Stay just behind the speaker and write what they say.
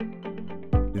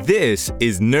This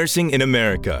is Nursing in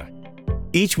America.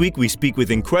 Each week we speak with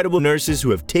incredible nurses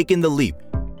who have taken the leap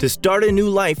to start a new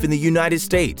life in the United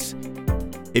States.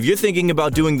 If you're thinking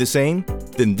about doing the same,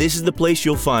 then this is the place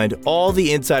you'll find all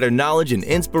the insider knowledge and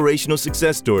inspirational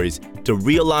success stories to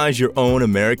realize your own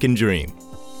American dream.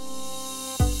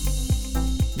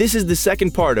 This is the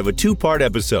second part of a two-part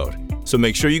episode, so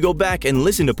make sure you go back and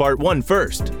listen to part 1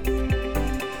 first.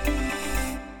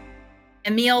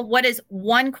 Emil, what is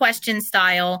one question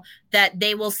style that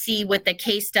they will see with the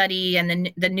case study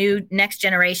and the new next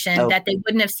generation that they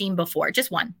wouldn't have seen before? Just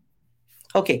one.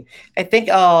 Okay, I think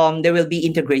they will be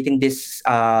integrating this.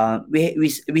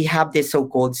 We have this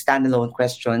so-called standalone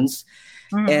questions,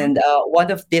 and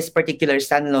one of these particular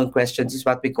standalone questions is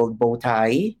what we call bow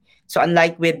tie. So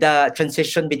unlike with the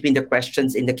transition between the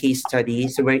questions in the case study,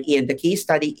 so wherein the case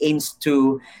study aims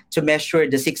to measure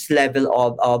the 6th level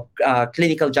of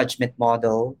clinical judgment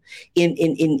model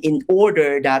in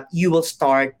order that you will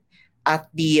start at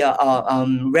the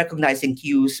recognizing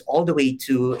cues all the way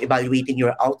to evaluating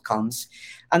your outcomes.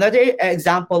 Another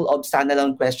example of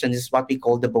standalone question is what we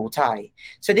call the bow tie.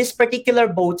 So this particular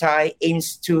bow tie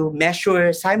aims to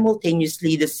measure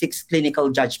simultaneously the 6th clinical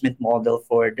judgment model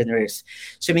for the nurse.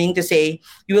 So meaning to say,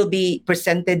 you will be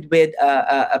presented with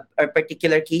a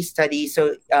particular case study.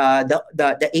 So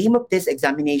the aim of this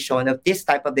examination, of this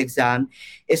type of exam,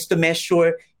 is to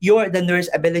measure the nurse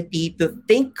ability to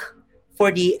think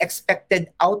for the expected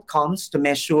outcomes, to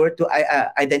measure, to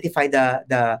identify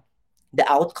the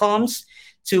outcomes,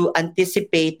 to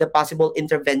anticipate the possible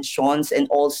interventions and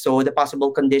also the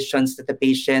possible conditions that the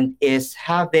patient is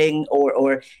having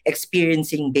or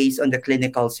experiencing based on the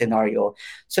clinical scenario.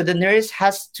 So the nurse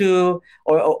has to,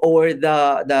 or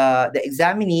the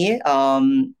examinee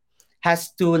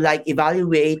has to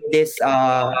evaluate this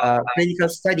clinical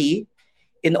study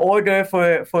in order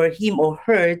for him or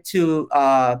her to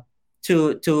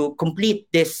complete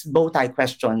this bow tie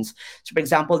questions. So, for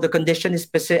example, the condition is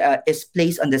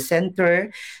placed on the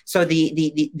center. So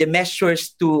the measures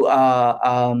to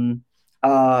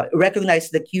recognize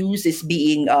the cues is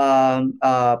being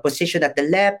positioned at the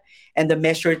left, and the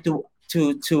measure to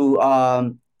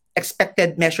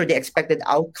measure the expected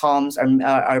outcomes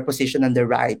are positioned on the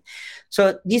right.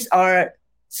 So these are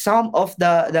some of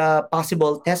the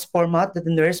possible test format that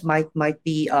the nurse might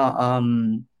be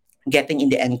getting in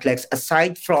the NCLEX,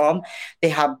 aside from they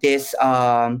have this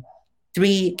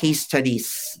 3 case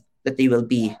studies that they will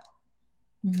be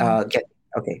getting.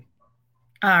 Okay.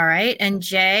 All right. And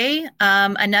Jay,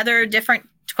 another different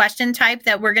question type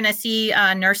that we're going to see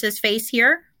nurses face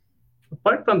here?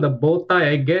 Apart from the bow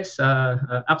tie, I guess,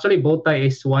 actually bow tie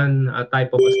is one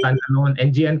type of a standalone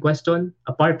NGN question,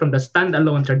 apart from the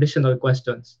standalone traditional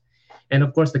questions. And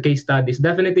of course, the case studies.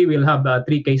 Definitely we'll have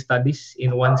 3 case studies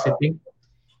in one sitting.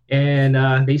 And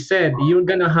they said you're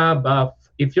gonna have,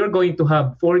 if you're going to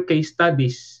have 4 case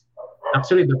studies,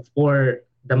 actually for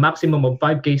the maximum of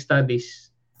 5 case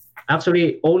studies,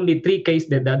 actually only 3 case,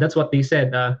 that's what they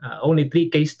said, only 3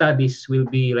 case studies will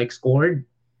be scored,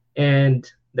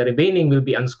 and the remaining will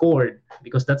be unscored,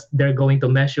 because they're going to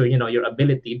measure, your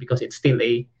ability, because it's still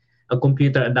a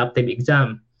computer adaptive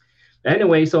exam.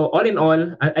 Anyway, so all in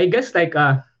all, I guess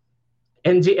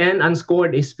NGN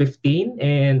unscored is 15,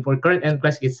 and for current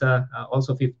NCLEX it's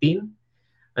also 15.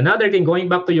 Another thing, going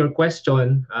back to your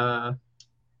question,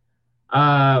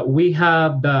 we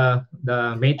have the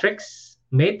matrix.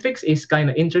 Matrix is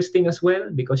kind of interesting as well,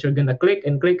 because you're gonna click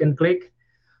and click and click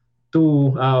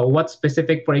to what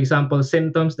specific, for example,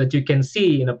 symptoms that you can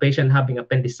see in a patient having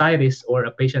appendicitis, or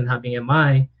a patient having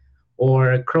MI,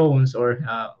 or Crohn's, or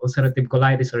ulcerative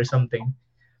colitis or something.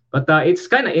 But it's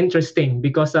kind of interesting,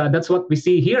 because that's what we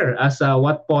see here, as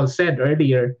what Paul said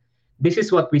earlier. This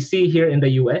is what we see here in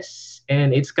the US,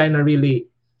 and it's kind of really,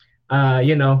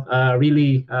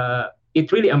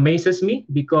 it really amazes me,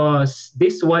 because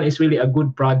this one is really a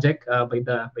good project by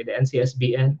the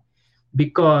NCSBN,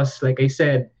 because, like I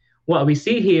said, what we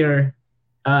see here,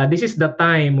 this is the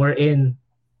time wherein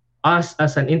us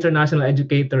as an international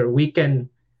educator, we can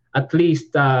at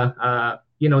least the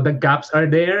gaps are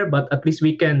there, but at least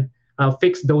we can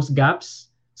fix those gaps,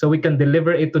 so we can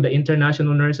deliver it to the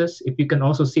international nurses. If you can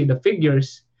also see, the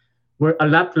figures were a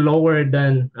lot lower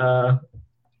than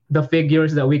the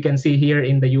figures that we can see here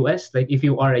in the US, if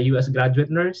you are a US graduate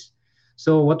nurse.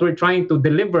 So what we're trying to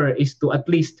deliver is to at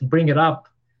least bring it up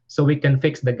so we can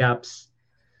fix the gaps.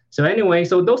 So anyway,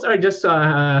 so those are just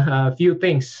a few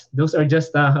things. Those are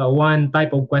just one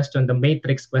type of question, the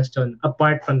matrix question,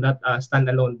 apart from that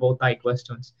standalone bow tie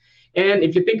questions. And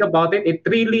if you think about it,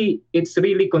 it's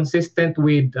really consistent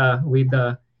with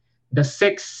the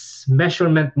 6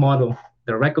 measurement model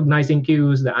the recognizing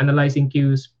cues, the analyzing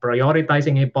cues,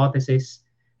 prioritizing hypothesis,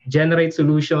 generate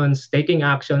solutions, taking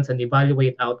actions, and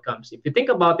evaluate outcomes. If you think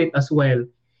about it as well,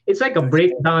 it's like a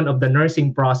breakdown of the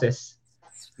nursing process.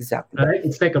 Exactly. Right?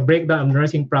 It's like a breakdown of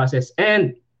nursing process.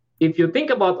 And if you think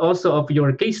about also of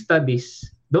your case studies,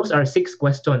 those are 6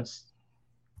 questions.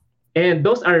 And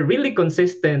those are really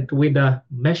consistent with the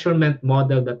measurement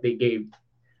model that they gave.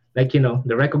 Like,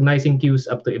 the recognizing cues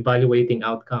up to evaluating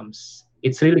outcomes.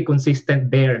 It's really consistent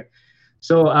there.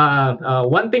 So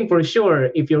one thing for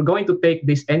sure, if you're going to take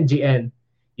this NGN,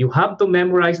 you have to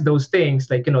memorize those things,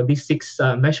 like, this 6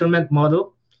 measurement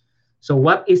model. So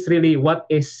what is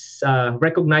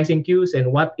recognizing cues,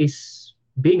 and what is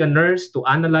being a nurse to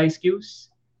analyze cues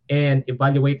and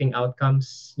evaluating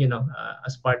outcomes,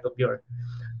 as part of your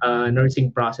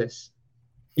nursing process.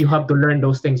 You have to learn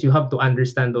those things. You have to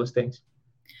understand those things.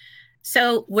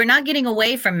 So we're not getting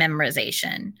away from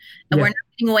memorization, and we're not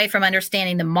getting away from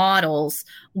understanding the models.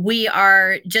 We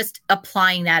are just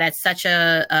applying that at such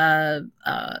a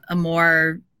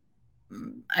more,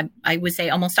 I would say,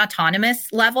 almost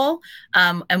autonomous level.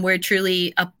 And we're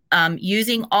truly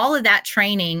using all of that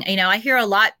training. I hear a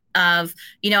lot of,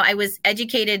 I was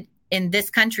educated in this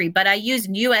country, but I use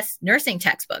U.S. nursing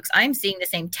textbooks. I'm seeing the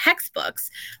same textbooks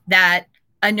that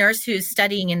a nurse who's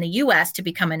studying in the U.S. to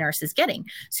become a nurse is getting.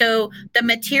 So the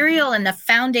material and the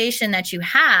foundation that you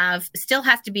have still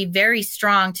has to be very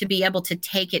strong to be able to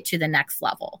take it to the next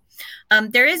level.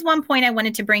 There is one point I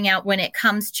wanted to bring out when it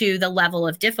comes to the level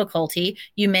of difficulty.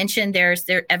 You mentioned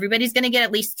everybody's going to get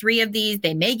at least 3 of these.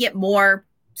 They may get more.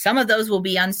 Some of those will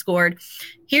be unscored.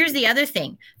 Here's the other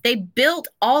thing. They built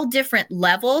all different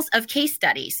levels of case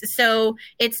studies. So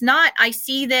it's not, I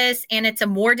see this and it's a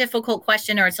more difficult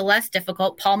question or it's a less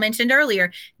difficult. Paul mentioned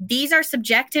earlier, these are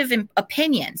subjective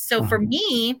opinions. So for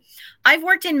me, I've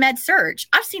worked in med surg.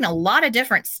 I've seen a lot of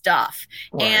different stuff.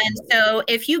 Right. And so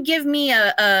if you give me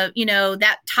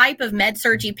that type of med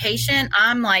surg patient,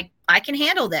 I'm like, I can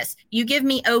handle this. You give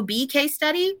me OB case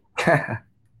study.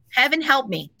 Heaven help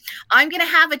me. I'm going to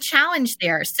have a challenge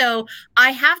there. So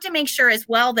I have to make sure as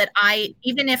well that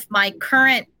even if my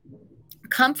current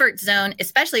comfort zone,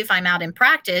 especially if I'm out in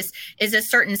practice, is a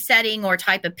certain setting or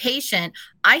type of patient,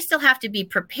 I still have to be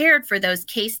prepared for those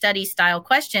case study style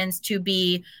questions to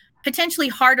be potentially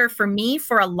harder for me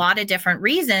for a lot of different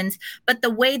reasons. But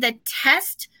the way the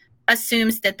test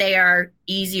assumes that they are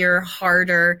easier,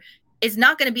 harder, is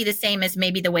not going to be the same as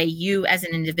maybe the way you as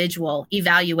an individual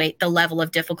evaluate the level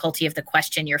of difficulty of the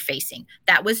question you're facing.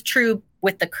 That was true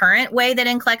with the current way that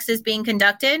NCLEX is being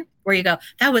conducted, where you go,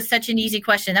 that was such an easy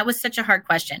question. That was such a hard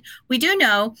question. We do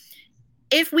know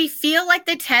if we feel like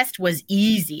the test was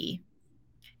easy,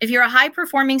 if you're a high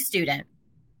performing student,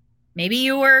 maybe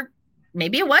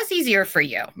it was easier for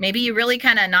you. Maybe you really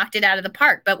kind of knocked it out of the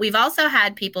park. But we've also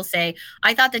had people say,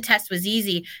 I thought the test was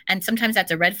easy. And sometimes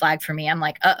that's a red flag for me. I'm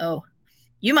like, uh-oh.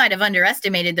 You might have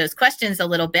underestimated those questions a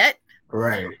little bit.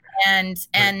 Right. And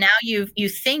now you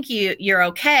think you're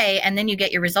okay, and then you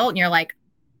get your result and you're like,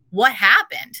 what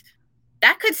happened?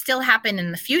 That could still happen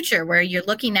in the future where you're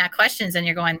looking at questions and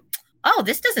you're going, oh,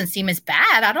 this doesn't seem as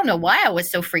bad. I don't know why I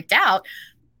was so freaked out.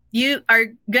 You are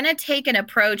going to take an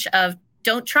approach of,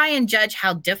 don't try and judge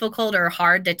how difficult or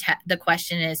hard the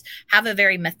question is. Have a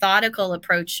very methodical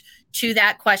approach to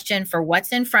that question for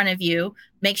what's in front of you.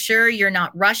 Make sure you're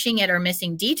not rushing it or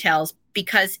missing details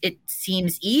because it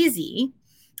seems easy.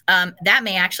 That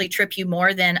may actually trip you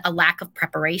more than a lack of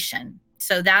preparation.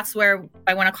 So that's where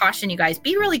I want to caution you guys.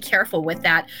 Be really careful with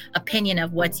that opinion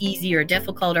of what's easy or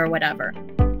difficult or whatever.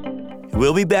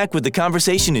 We'll be back with the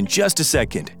conversation in just a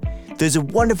second. There's a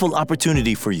wonderful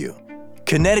opportunity for you.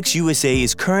 NCLEX USA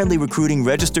is currently recruiting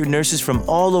registered nurses from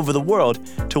all over the world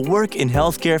to work in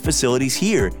healthcare facilities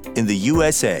here in the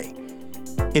USA.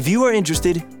 If you are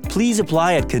interested, please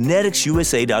apply at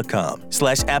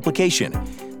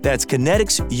kinetixusa.com/application. That's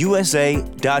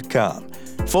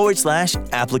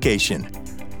kinetixusa.com/application.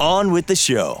 On with the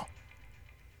show.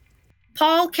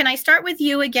 Paul, can I start with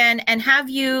you again and have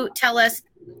you tell us,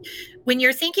 when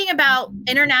you're thinking about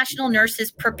international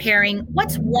nurses preparing,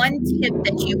 what's one tip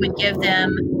that you would give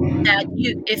them that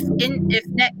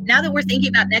now that we're thinking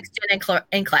about next gen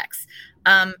NCLEX,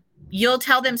 you'll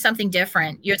tell them something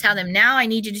different. You'll tell them, now I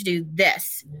need you to do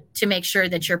this to make sure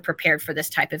that you're prepared for this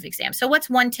type of exam. So what's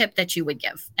one tip that you would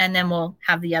give? And then we'll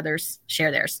have the others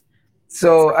share theirs.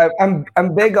 So I'm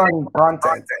big on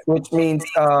content, which means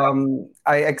I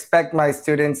expect my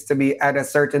students to be at a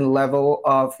certain level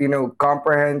of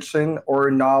comprehension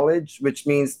or knowledge, which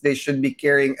means they should be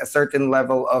carrying a certain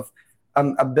level of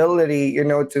ability,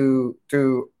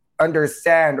 to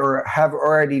understand or have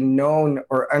already known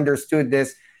or understood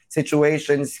this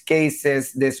situations,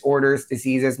 cases, disorders,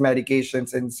 diseases,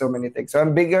 medications, and so many things. So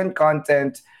I'm big on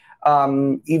content.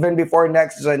 Even before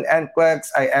next gen NCLEX,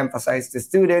 I emphasize to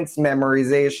students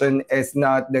memorization is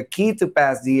not the key to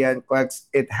pass the NCLEX.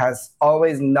 It has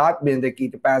always not been the key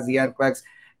to pass the NCLEX,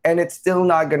 and it's still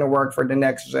not going to work for the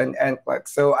next gen NCLEX.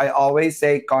 So I always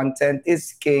say content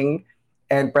is king,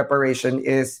 and preparation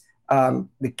is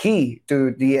the key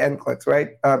to the NCLEX, right?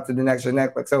 To the next gen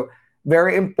NCLEX. So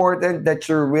very important that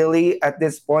you really at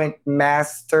this point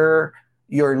master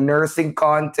your nursing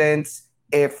contents.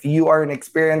 If you are an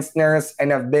experienced nurse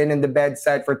and have been in the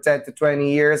bedside for 10 to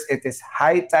 20 years, it is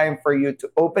high time for you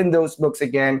to open those books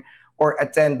again or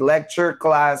attend lecture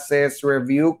classes,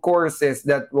 review courses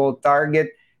that will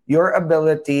target your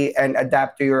ability and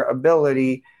adapt to your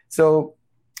ability. So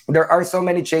there are so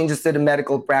many changes to the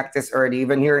medical practice already.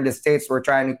 Even here in the States, we're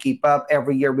trying to keep up.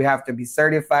 Every year we have to be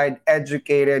certified,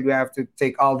 educated. We have to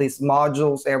take all these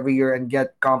modules every year and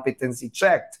get competency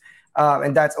checked.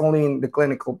 And that's only in the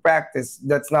clinical practice.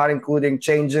 That's not including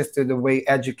changes to the way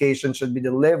education should be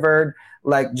delivered.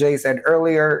 Like Jay said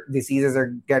earlier, diseases are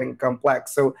getting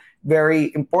complex. So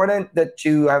very important that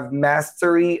you have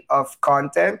mastery of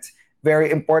content.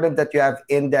 Very important that you have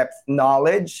in-depth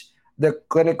knowledge. The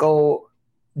clinical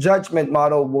judgment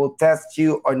model will test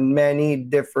you on many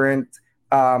different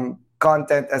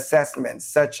content assessments,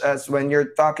 such as when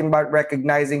you're talking about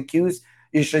recognizing cues,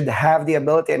 you should have the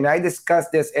ability. And I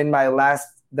discussed this in my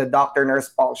the Dr. Nurse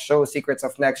Paul show, Secrets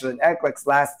of Next Gen NCLEX,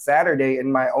 last Saturday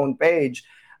in my own page.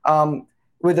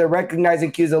 With the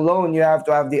recognizing cues alone, you have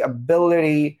to have the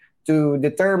ability to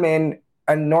determine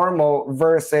a normal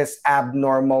versus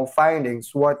abnormal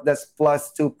findings. What does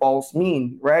 +2 pulse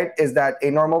mean, right? Is that a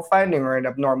normal finding or an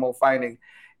abnormal finding?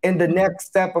 In the next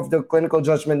step of the clinical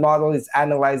judgment model is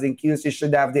analyzing cues. You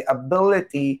should have the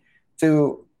ability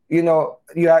to, you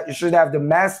should have the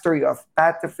mastery of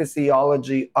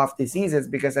pathophysiology of diseases,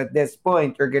 because at this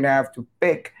point, you're going to have to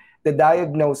pick the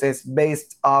diagnosis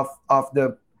based off of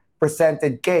the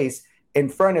presented case in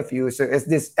front of you. So is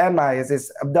this MI? Is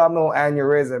this abdominal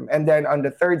aneurysm? And then on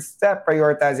the third step,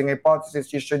 prioritizing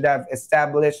hypothesis, you should have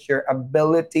established your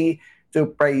ability to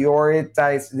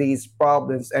prioritize these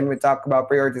problems. And we talk about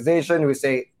prioritization. We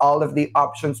say all of the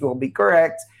options will be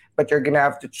correct, but you're going to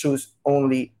have to choose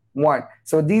only one.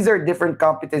 So these are different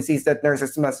competencies that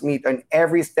nurses must meet on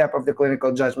every step of the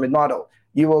clinical judgment model.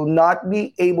 You will not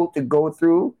be able to go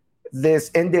through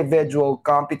these individual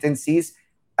competencies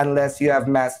unless you have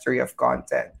mastery of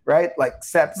content, right? Like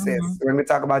sepsis. When we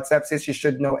talk about sepsis, you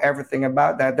should know everything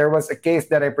about that. There was a case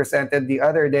that I presented the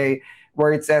other day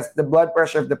where it says the blood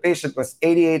pressure of the patient was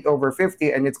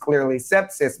 88/50, and it's clearly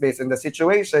sepsis based on the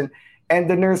situation. And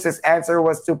the nurse's answer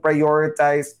was to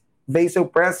prioritize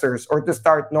vasopressors or to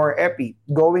start norepi.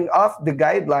 Going off the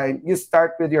guideline, you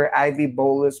start with your IV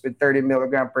bolus with 30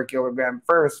 milligram per kilogram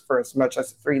first for as much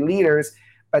as 3 liters.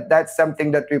 But that's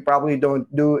something that we probably don't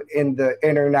do in the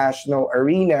international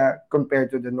arena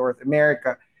compared to the North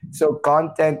America. So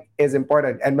content is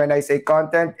important. And when I say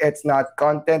content, it's not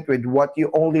content with what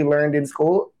you only learned in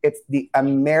school. It's the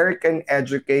American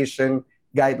education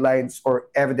guidelines or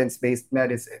evidence-based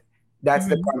medicine. That's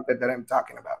the content that I'm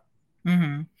talking about.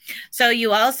 So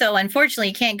you also,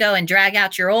 unfortunately, can't go and drag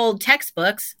out your old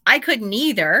textbooks. I couldn't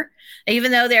either,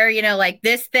 even though they're, like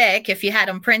this thick. If you had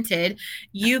them printed,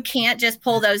 you can't just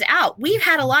pull those out. We've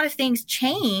had a lot of things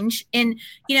change in,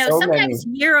 so sometimes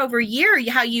year over year,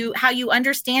 how you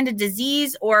understand a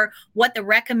disease or what the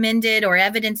recommended or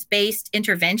evidence-based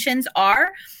interventions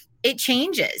are. It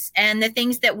changes. And the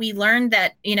things that we learned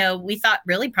that, we thought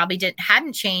really probably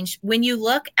hadn't changed. When you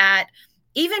look at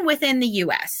even within the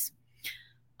US,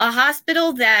 a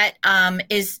hospital that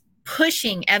is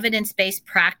pushing evidence-based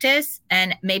practice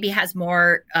and maybe has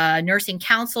more nursing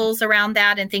councils around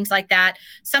that and things like that.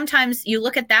 Sometimes you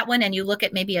look at that one and you look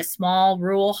at maybe a small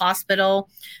rural hospital.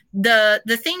 The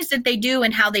things that they do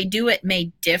and how they do it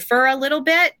may differ a little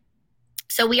bit.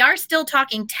 So we are still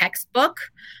talking textbook.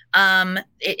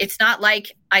 It's not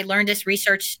like I learned this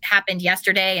research happened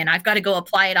yesterday and I've got to go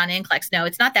apply it on NCLEX. No,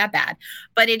 it's not that bad.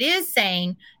 But it is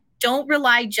saying, don't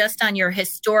rely just on your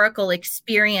historical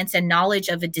experience and knowledge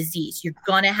of a disease. You're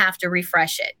going to have to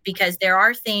refresh it because there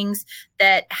are things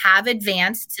that have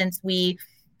advanced since we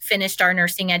finished our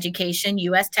nursing education,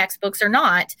 US textbooks or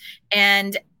not.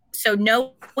 And so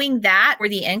knowing that for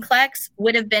the NCLEX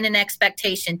would have been an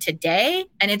expectation today,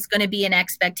 and it's going to be an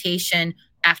expectation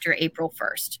after April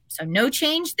 1st. So no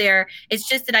change there. It's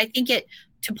just that I think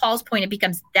to Paul's point, it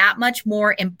becomes that much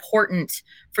more important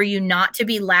for you not to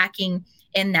be lacking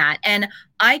in that. And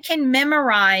I can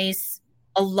memorize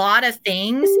a lot of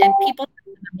things, and people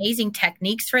amazing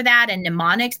techniques for that and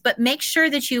mnemonics, but make sure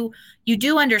that you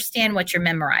do understand what you're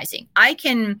memorizing. I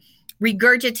can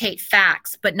regurgitate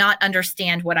facts but not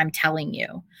understand what I'm telling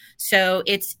you. So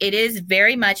it is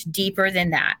very much deeper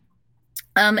than that.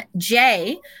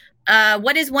 Jay,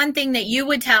 what is one thing that you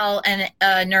would tell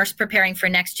a nurse preparing for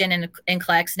next gen in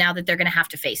NCLEX now that they're going to have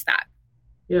to face that?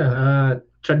 Yeah,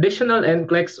 traditional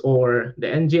NCLEX or the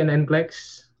NG and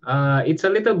NCLEX, it's a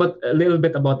little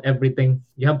bit about everything.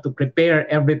 You have to prepare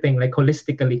everything like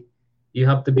holistically. You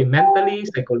have to be mentally,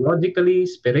 psychologically,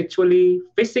 spiritually,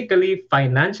 physically,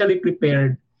 financially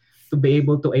prepared to be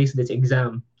able to ace this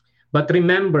exam. But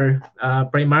remember,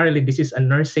 primarily this is a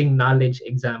nursing knowledge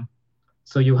exam.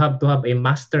 So you have to have a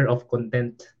master of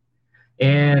content.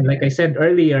 And like I said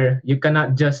earlier, you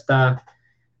cannot just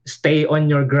stay on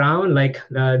your ground like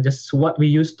just what we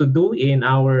used to do in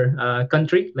our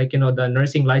country, like the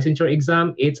nursing licensure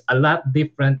exam. It's a lot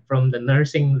different from the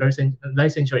nursing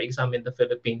licensure exam in the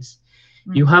Philippines.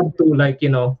 You have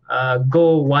to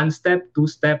go one step, two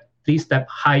step, three step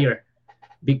higher,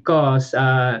 because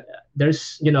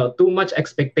there's too much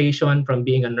expectation from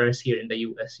being a nurse here in the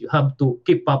US. You have to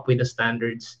keep up with the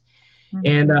standards.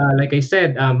 And like I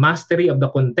said, mastery of the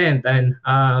content. And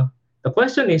the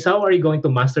question is, how are you going to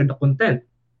master the content?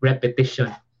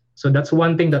 Repetition. So that's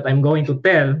one thing that I'm going to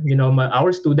tell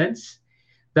our students,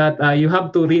 that you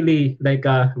have to really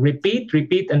repeat,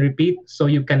 repeat, and repeat, so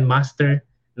you can master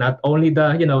not only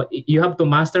you have to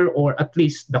master, or at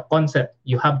least the concept.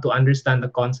 You have to understand the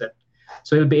concept,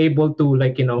 so you'll be able to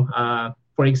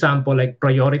for example, like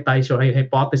prioritize your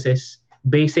hypothesis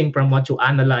basing from what you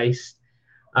analyze,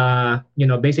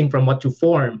 basing from what you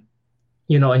form,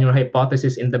 on your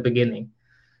hypothesis in the beginning.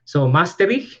 So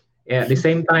mastery, at the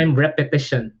same time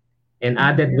repetition, and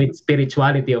added with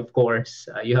spirituality, of course.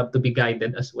 You have to be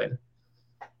guided as well.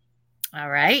 All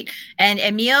right. And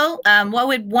Emil, what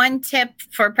would one tip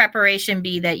for preparation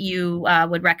be that you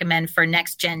would recommend for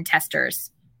next gen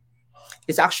testers?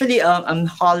 It's actually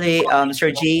Holly,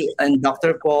 Sergey, and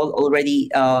Dr. Paul already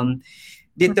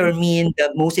determine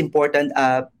the most important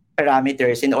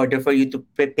parameters in order for you to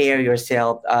prepare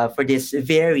yourself for this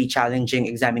very challenging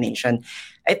examination.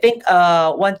 I think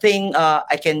one thing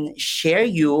I can share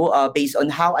you based on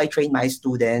how I train my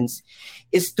students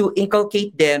is to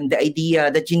inculcate them the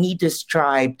idea that you need to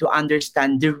strive to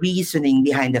understand the reasoning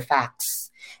behind the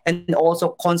facts, and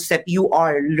also concept you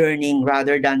are learning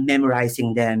rather than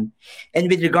memorizing them. And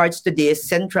with regards to this,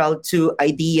 central to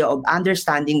idea of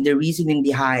understanding the reasoning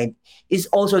behind is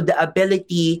also the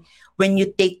ability, when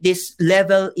you take this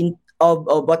level of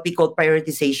what we call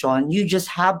prioritization, you just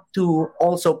have to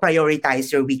also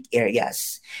prioritize your weak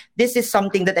areas. This is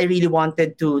something that I really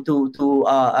wanted to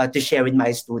share with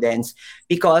my students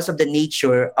because of the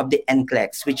nature of the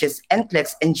NCLEX, which is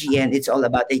NCLEX NGN. It's all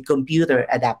about a computer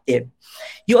adaptive.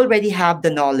 You already have the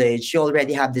knowledge, you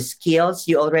already have the skills,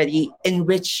 you already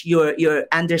enrich your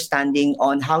understanding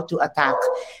on how to attack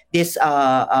this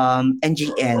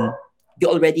NGN. You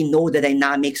already know the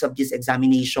dynamics of this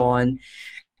examination,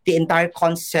 the entire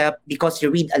concept, because you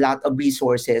read a lot of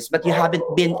resources, but you haven't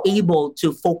been able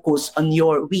to focus on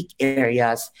your weak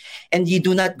areas, and you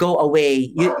do not go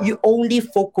away. You only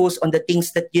focus on the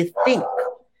things that you think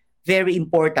very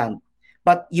important,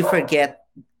 but you forget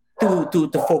to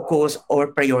focus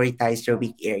or prioritize your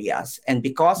weak areas. And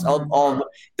because of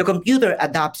the computer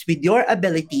adapts with your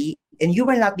ability, and you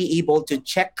will not be able to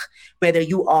check whether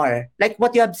you are, like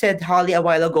what you have said, Holly, a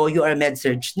while ago, you are a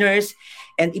med-surg nurse,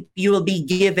 and if you will be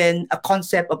given a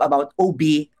concept of about OB,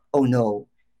 oh no.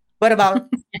 What about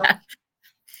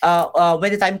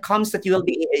when the time comes that you will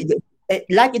be,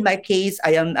 like in my case,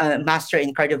 I am a master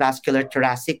in cardiovascular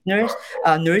thoracic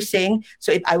nursing.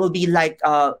 So if I will be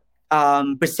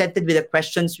presented with the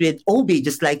questions with OB,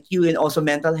 just like you, and also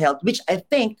mental health, which I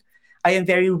think I am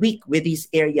very weak with these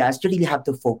areas, you really have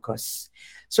to focus.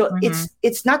 So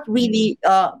it's not really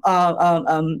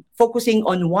focusing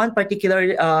on one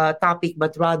particular topic,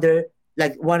 but rather,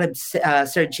 like what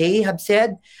Sir Jay have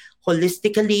said,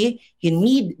 holistically, you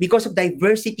need, because of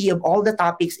diversity of all the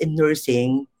topics in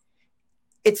nursing,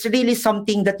 it's really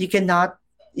something that you cannot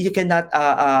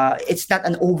it's not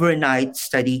an overnight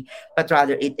study, but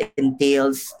rather it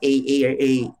entails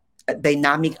a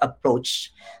dynamic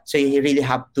approach. So you really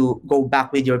have to go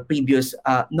back with your previous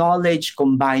knowledge,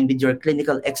 combined with your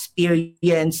clinical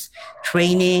experience,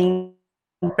 training,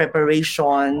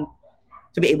 preparation,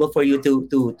 to be able for you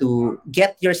to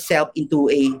get yourself into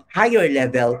a higher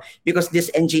level, because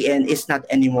this NGN is not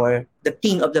anymore the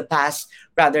thing of the past.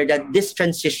 Rather, that this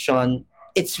transition,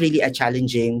 it's really a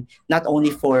challenging, not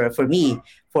only for me,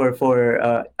 for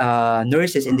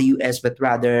nurses in the US, but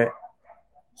rather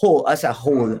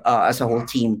whole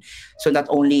team. So not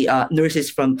only nurses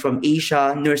from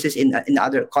Asia, nurses in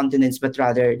other continents, but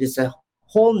rather this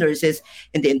whole nurses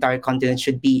in the entire continent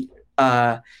should be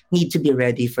need to be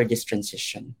ready for this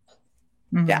transition.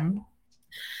 Mm-hmm. Yeah.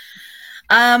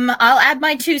 I'll add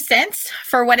my 2 cents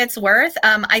for what it's worth.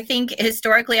 I think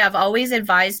historically, I've always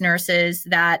advised nurses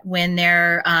that when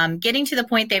they're getting to the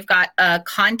point they've got a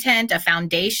content, a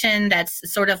foundation that's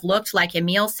sort of looked like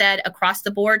Emil said across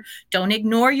the board, don't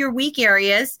ignore your weak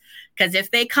areas, because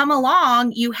if they come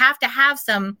along, you have to have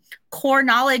some core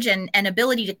knowledge and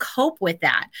ability to cope with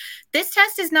that. This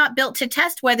test is not built to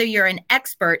test whether you're an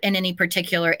expert in any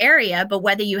particular area, but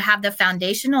whether you have the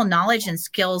foundational knowledge and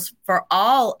skills for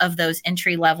all of those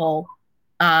entry-level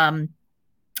areas,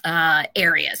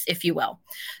 if you will.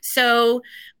 So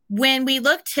when we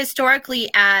looked historically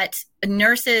at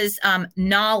nurses'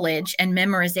 knowledge and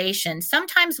memorization,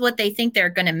 sometimes what they think they're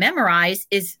going to memorize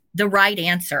is the right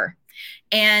answer.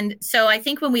 And so I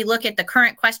think when we look at the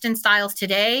current question styles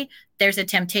today, there's a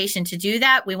temptation to do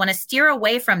that. We want to steer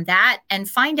away from that and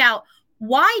find out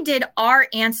why was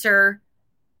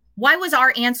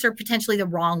our answer potentially the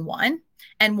wrong one?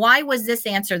 And why was this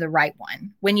answer the right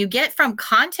one? When you get from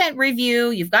content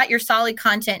review, you've got your solid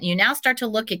content, and you now start to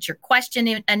look at your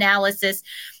question analysis.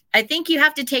 I think you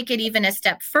have to take it even a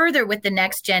step further with the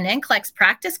next gen NCLEX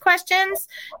practice questions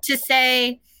to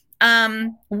say,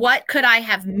 what could I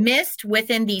have missed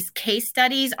within these case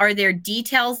studies? Are there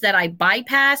details that I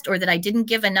bypassed or that I didn't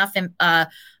give enough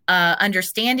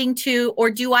understanding to?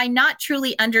 Or do I not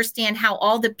truly understand how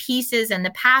all the pieces and the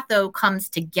patho comes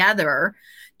together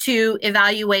to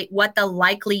evaluate what the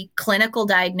likely clinical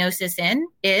diagnosis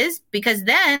is? Because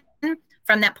then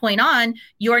from that point on,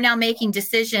 you're now making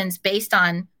decisions based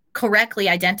on correctly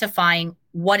identifying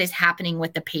what is happening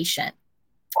with the patient.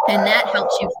 And that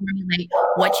helps you formulate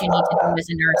what you need to do as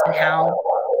a nurse and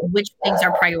which things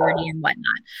are priority and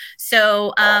whatnot.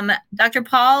 So Dr.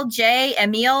 Paul, Jay,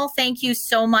 Emil, thank you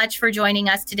so much for joining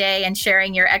us today and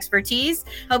sharing your expertise.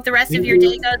 Hope the rest of your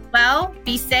day goes well.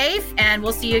 Be safe, and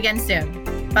we'll see you again soon.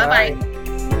 Bye-bye.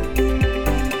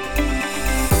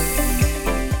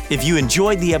 If you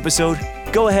enjoyed the episode,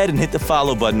 go ahead and hit the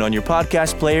follow button on your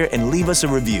podcast player and leave us a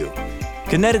review.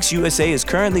 NCLEX USA is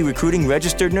currently recruiting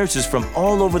registered nurses from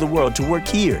all over the world to work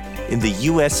here in the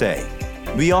USA.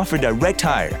 We offer direct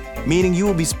hire, meaning you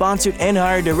will be sponsored and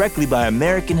hired directly by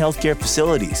American healthcare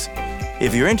facilities.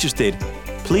 If you're interested,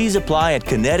 please apply at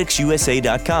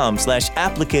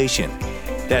kinetixusa.com/application.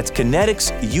 That's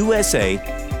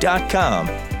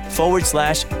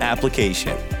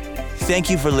kinetixusa.com/application. Thank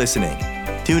you for listening.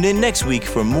 Tune in next week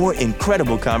for more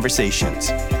incredible conversations.